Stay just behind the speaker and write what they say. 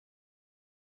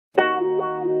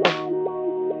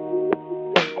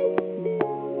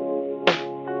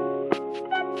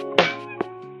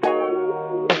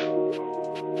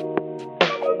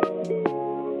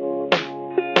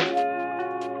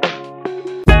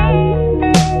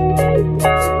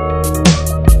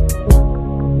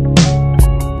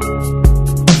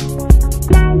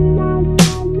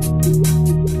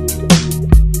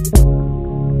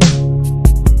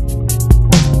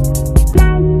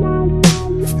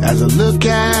as I look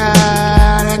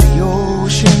out at the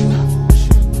ocean,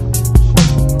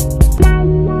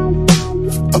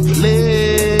 a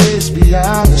place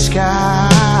beyond the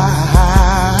skies,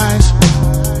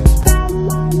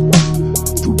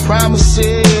 through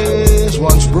promises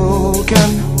once broken,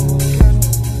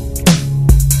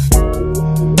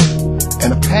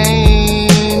 and a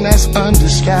pain that's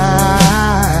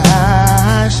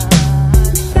undisguised.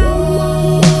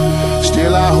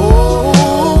 Still I hope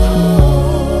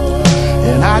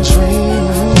and I dream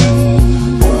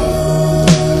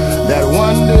that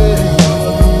one day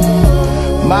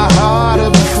my heart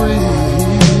will be free,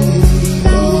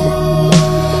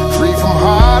 free from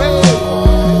heartache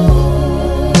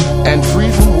and free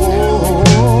from woes.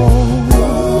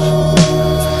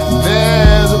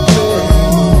 There's a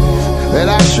place that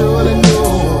I surely know,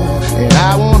 and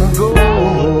I wanna go.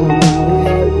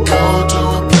 Go to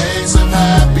a place of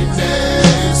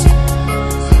happiness.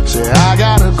 Say I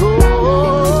gotta go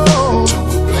to a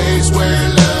place where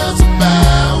love's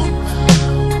abound.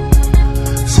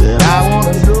 Said I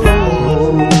wanna know.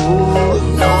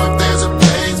 Know if there's a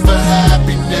place for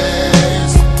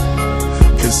happiness.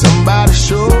 Can somebody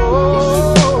show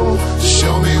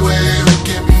me where it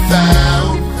can be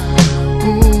found.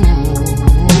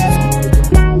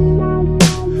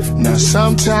 Now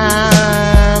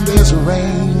sometimes there's a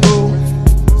rainbow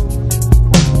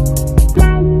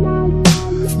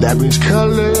that brings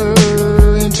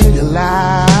color into your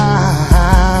life.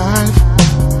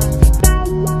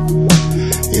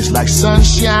 It's like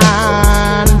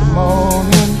sunshine in the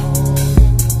morning,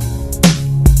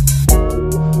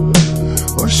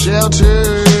 or shelter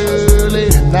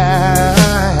late at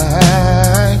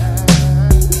night,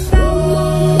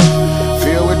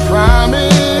 filled with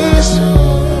promise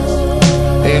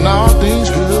and all things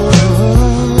good.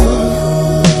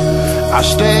 I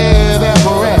stay there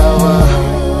forever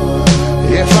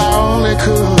if I only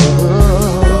could.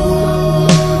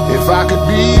 If I could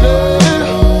be there,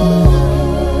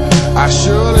 I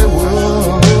surely would.